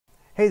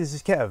Hey, this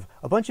is Kev.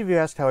 A bunch of you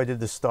asked how I did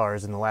the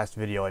stars in the last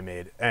video I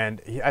made, and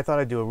I thought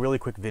I'd do a really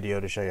quick video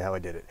to show you how I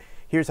did it.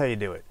 Here's how you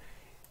do it.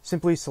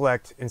 Simply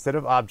select, instead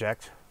of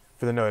object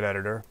for the node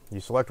editor, you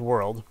select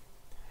world,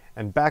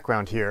 and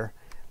background here,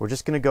 we're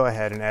just going to go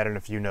ahead and add in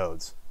a few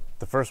nodes.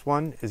 The first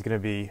one is going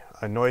to be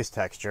a noise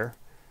texture.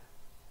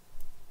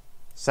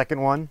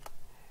 Second one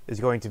is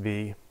going to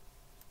be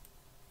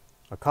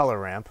a color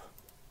ramp.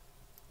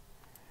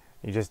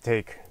 You just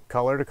take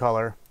color to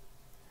color,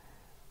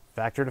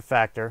 factor to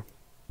factor,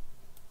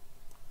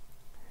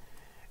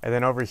 and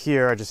then over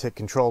here I just hit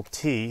Control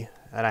T,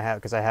 and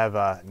because I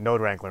have Node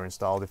Wrangler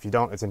installed. If you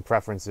don't, it's in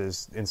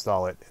Preferences,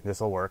 install it, and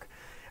this will work.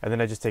 And then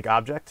I just take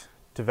object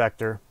to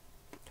vector,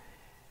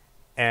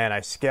 and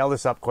I scale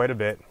this up quite a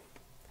bit,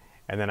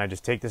 and then I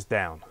just take this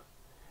down.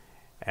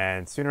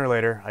 And sooner or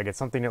later, I get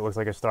something that looks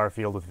like a star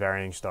field with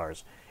varying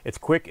stars. It's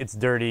quick, it's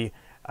dirty.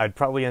 I'd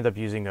probably end up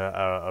using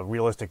a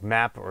realistic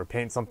map or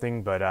paint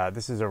something, but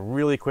this is a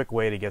really quick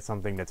way to get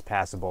something that's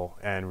passable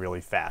and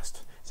really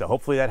fast. So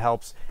hopefully that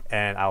helps,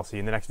 and I'll see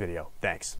you in the next video. Thanks.